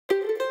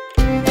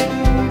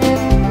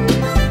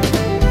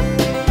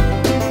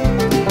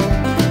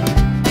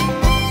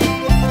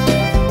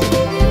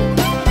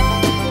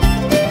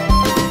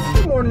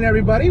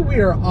everybody. We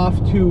are off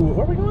to,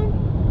 where are we going?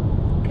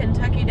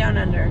 Kentucky Down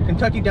Under.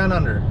 Kentucky Down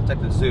Under. It's like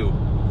the zoo.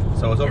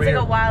 So it's over here. It's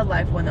like a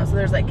wildlife one though. So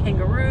there's like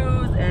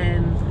kangaroos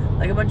and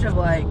like a bunch of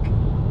like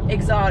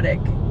exotic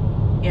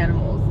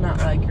animals, not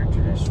like your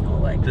traditional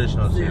like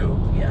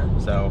zoo. Yeah.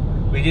 So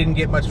we didn't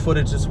get much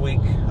footage this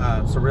week,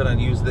 so we're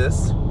gonna use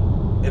this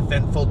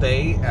eventful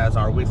day as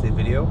our weekly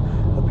video.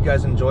 Hope you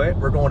guys enjoy it.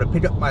 We're going to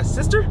pick up my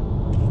sister.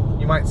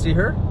 You might see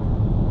her,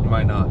 you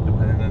might not,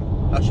 depending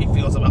on how she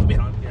feels about being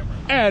on camera.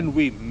 And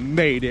we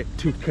made it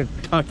to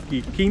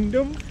Kentucky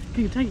Kingdom.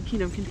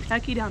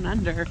 Kentucky Down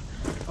Under.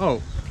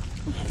 Oh,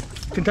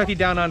 Kentucky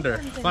Down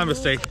Under. My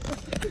mistake.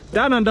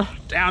 Down under,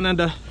 down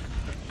under.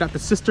 Got the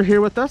sister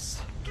here with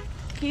us.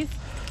 Keith.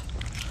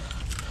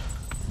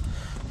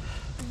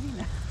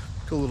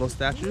 Cool little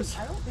statues.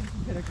 I don't think you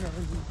could have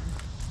covered these.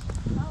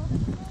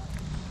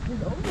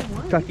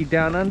 Kentucky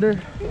Down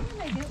Under.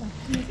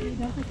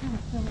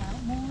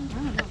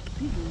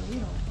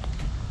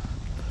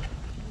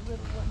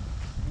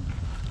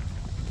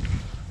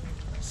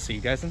 See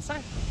you guys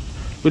inside.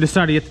 We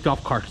decided to get the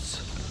golf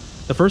carts.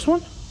 The first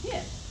one?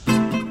 Yeah.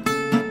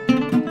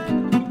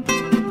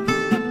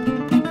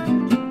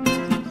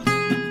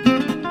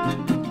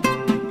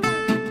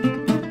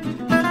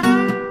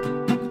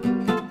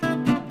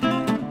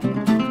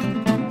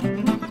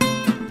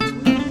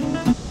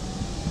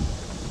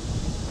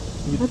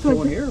 That's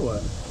one here or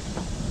what?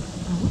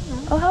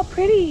 Oh, how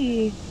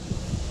pretty.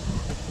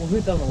 Well,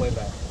 who's on the way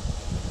back?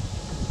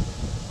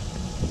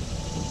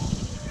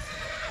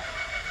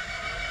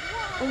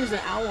 Oh, there's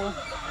an owl.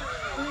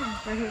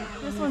 Right here.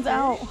 This one's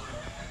out.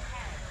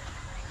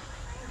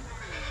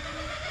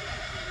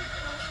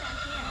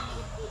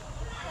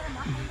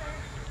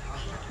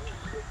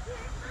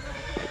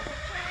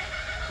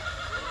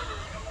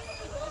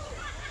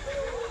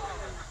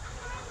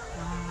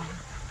 Wow.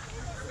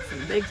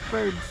 Some big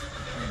birds.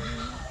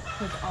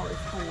 There's always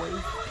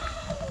toys.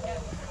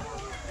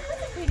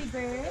 Pretty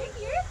bird,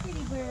 you're a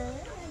pretty bird.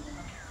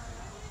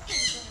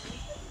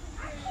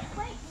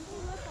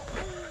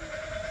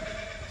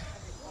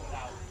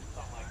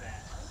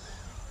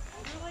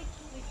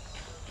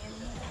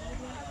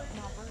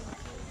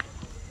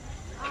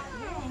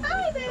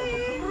 Hi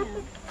there.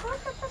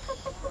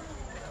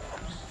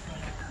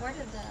 Where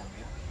did the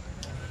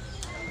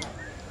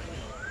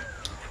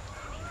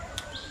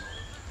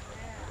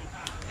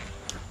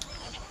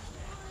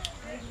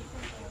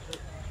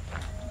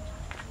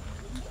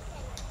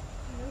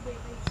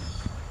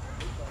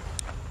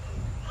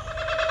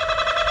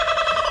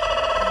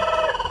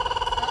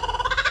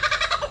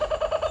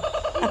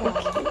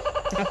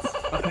That's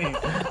funny.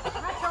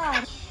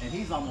 And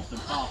he's almost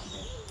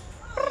impossible.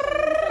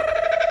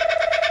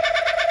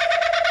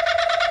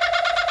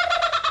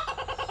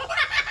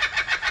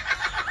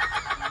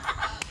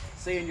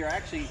 See, and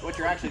what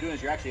you're actually doing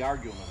is you're actually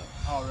arguing with him.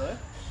 Oh, really?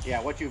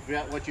 Yeah, what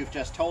you've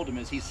just told him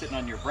is he's sitting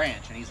on your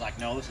branch, and he's like,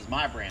 no, this is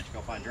my branch.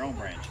 Go find your own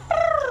branch.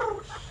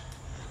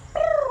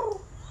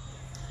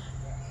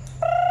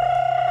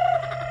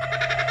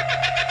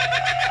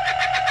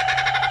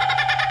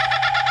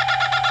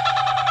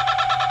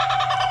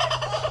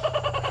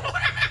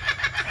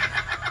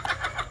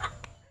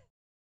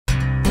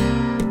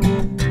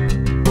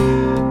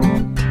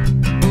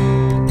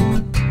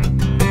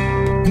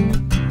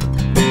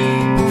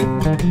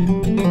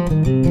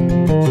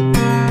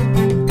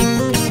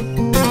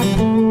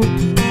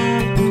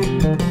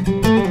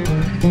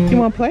 Do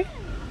you want to play? Do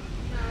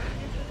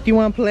you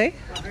want to play? He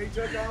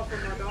took off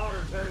with my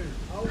daughter too.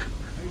 Oh,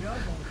 he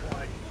does want to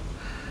play.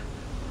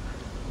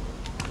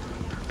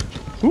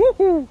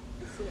 Woohoo!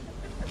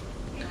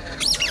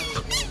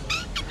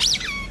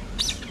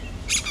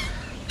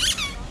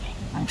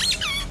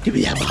 Give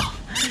me that ball.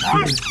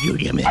 You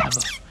give me that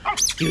ball.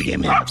 You give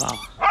me that ball.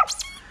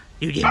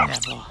 You give me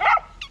that ball.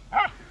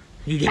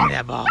 You give me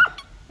that ball.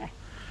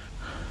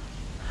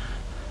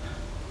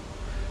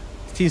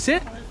 Do you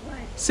sit?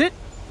 Sit.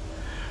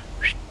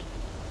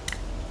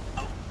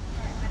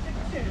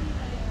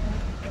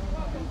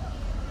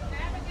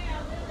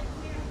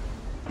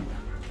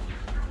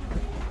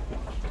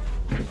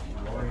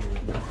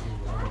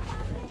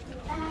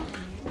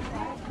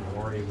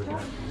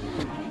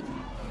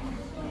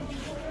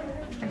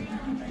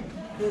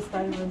 This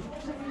diamond.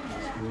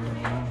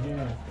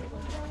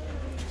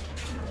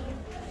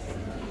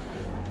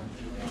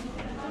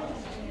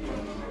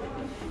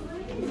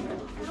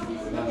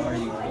 Are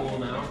you cool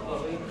now,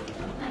 Chloe?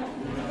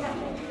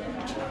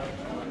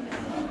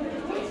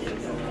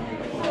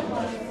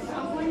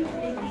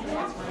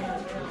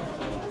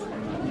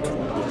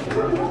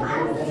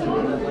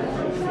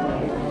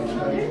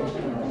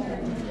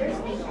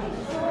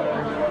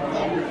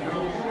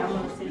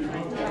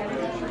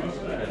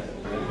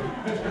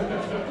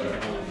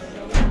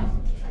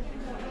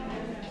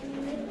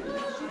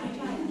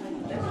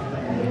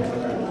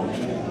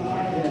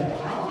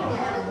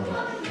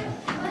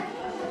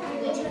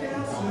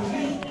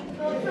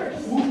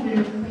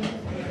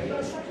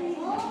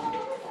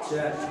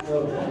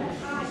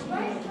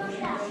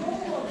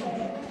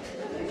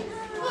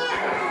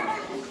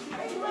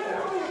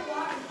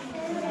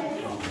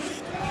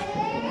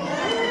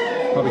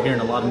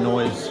 lot of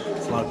noise.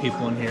 There's a lot of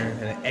people in here,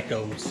 and it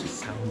echoes.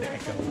 Sound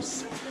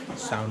echoes.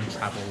 Sound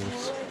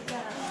travels.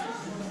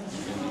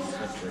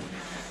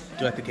 Do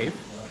you like the cave?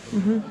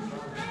 Mm-hmm.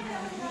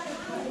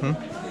 Do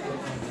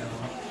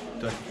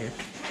you like the cave?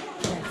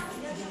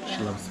 Yes.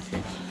 She loves the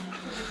cave.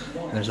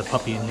 And there's a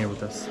puppy in here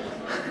with us.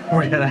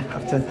 We're gonna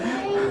have to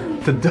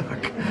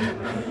duck.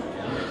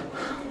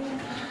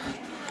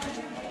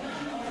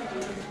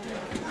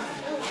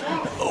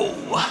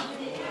 Oh.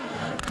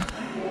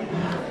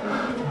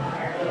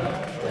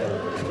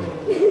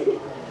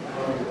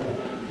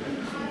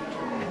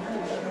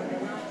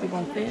 We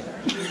won't fit.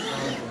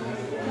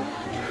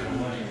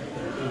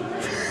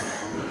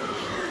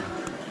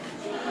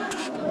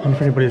 I wonder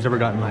if anybody's ever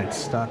gotten like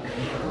stuck.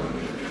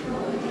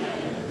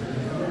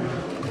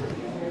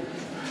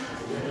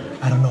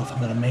 I don't know if I'm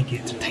gonna make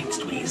it. It's a tight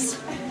squeeze.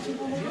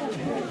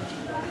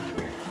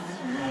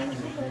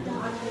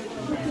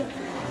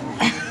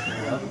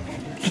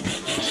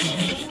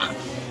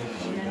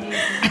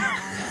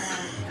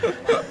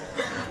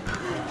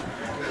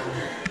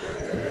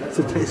 It's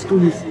a tight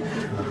squeeze.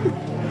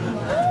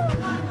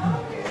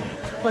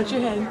 Watch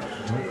your head.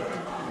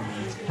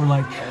 We're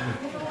like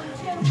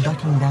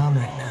ducking down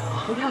right now.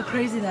 Look how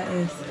crazy that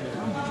is.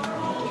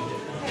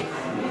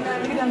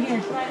 Look down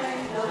here.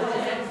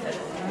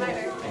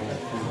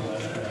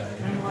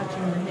 I'm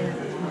watching your head.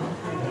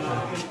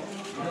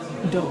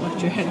 Don't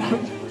watch your head up.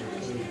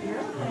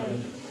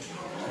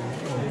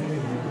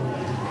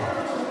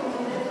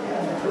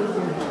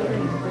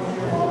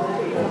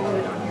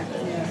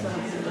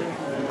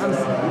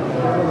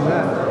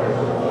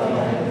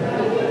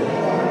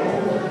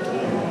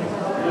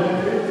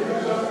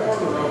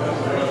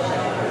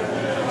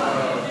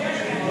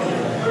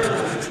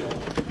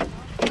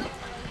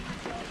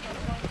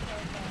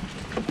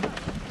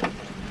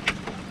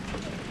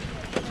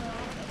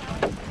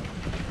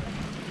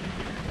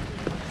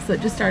 So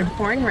it just started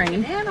pouring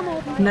rain.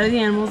 None of the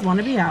animals want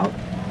to be out.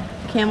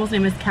 Camel's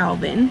name is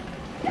Calvin.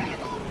 I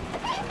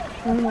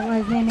don't know why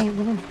his name ain't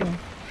Winston.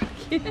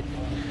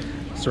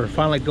 So we're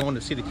finally going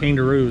to see the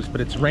kangaroos,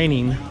 but it's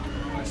raining.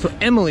 So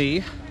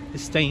Emily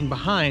is staying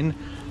behind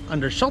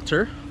under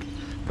shelter,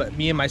 but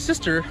me and my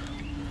sister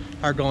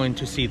are going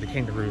to see the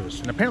kangaroos.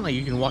 And apparently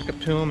you can walk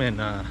up to them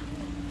and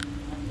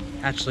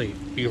actually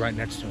be right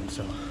next to them.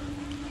 So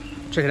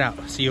check it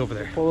out. See you over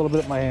there. Pull a little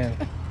bit at my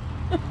hand.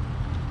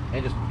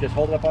 And just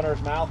hold it up under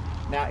his mouth.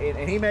 Now,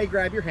 and he may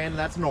grab your hand, and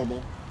that's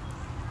normal.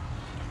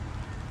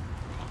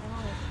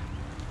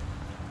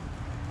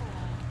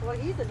 Well,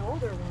 he's an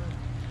older one.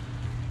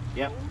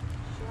 Yep.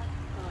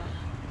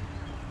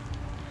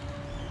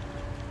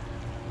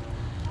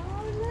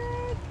 Oh,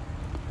 look.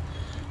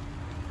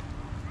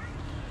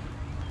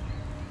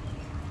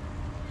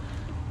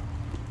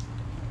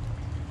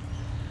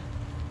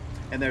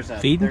 And there's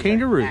Feeding an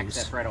kangaroos.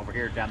 access right over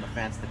here down the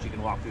fence that you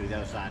can walk through the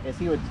other side. As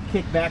he would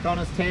kick back on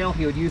his tail,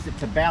 he would use it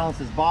to balance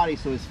his body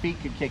so his feet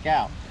could kick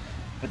out.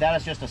 But that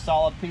is just a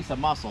solid piece of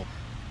muscle,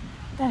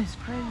 That is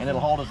crazy. and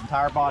it'll hold his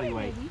entire body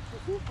weight.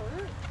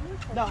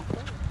 No.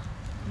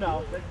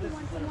 No. You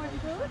want some more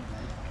food?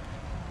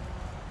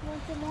 You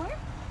want some more?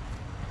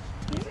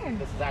 Here.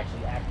 This is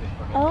actually active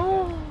for him.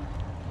 Oh. Because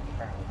he's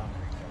apparently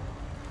hungry.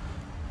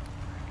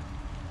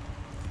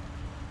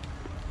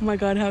 Oh my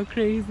god, how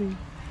crazy.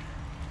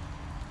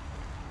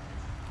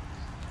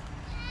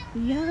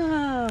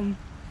 Yum.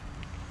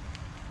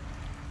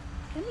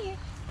 Come here.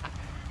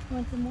 You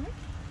want some more?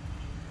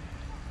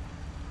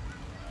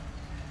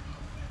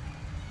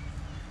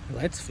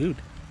 That's food.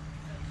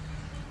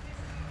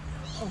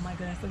 Oh my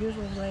goodness, look at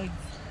his legs.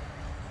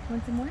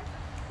 Want some more?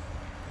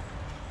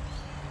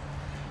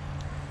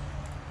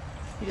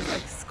 He just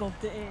like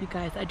sculpted it in. You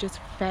guys, I just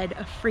fed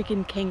a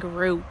freaking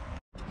kangaroo.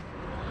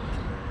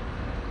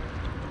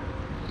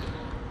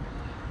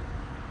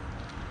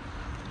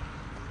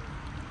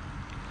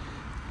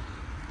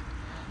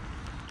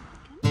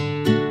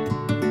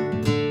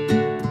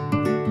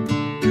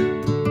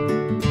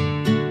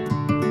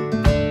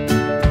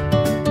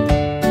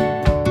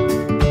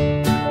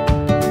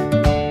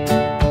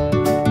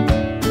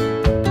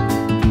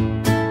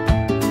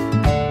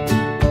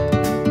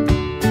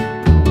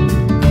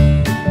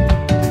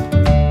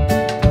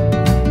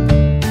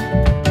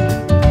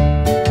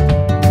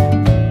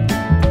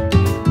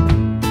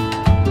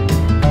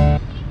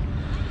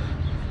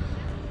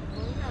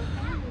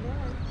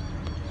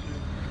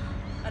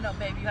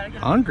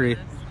 Hungry.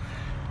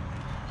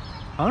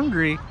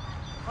 Hungry.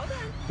 Hold on.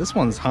 This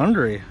one's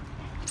hungry.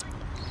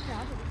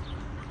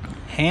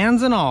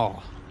 Hands and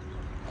all.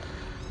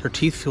 Her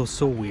teeth feel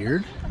so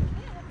weird.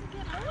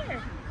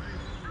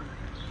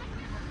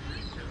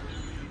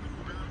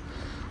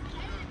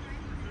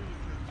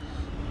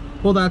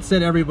 Well, that's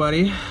it,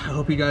 everybody. I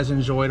hope you guys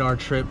enjoyed our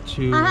trip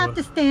to... I have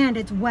to stand.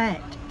 It's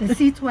wet. The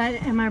seat's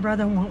wet and my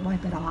brother won't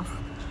wipe it off.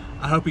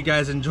 I hope you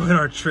guys enjoyed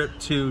our trip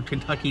to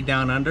Kentucky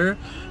Down Under.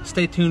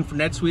 Stay tuned for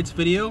next week's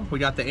video. We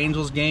got the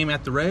Angels game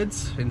at the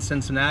Reds in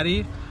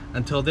Cincinnati.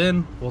 Until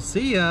then, we'll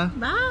see ya.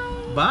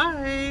 Bye.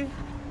 Bye.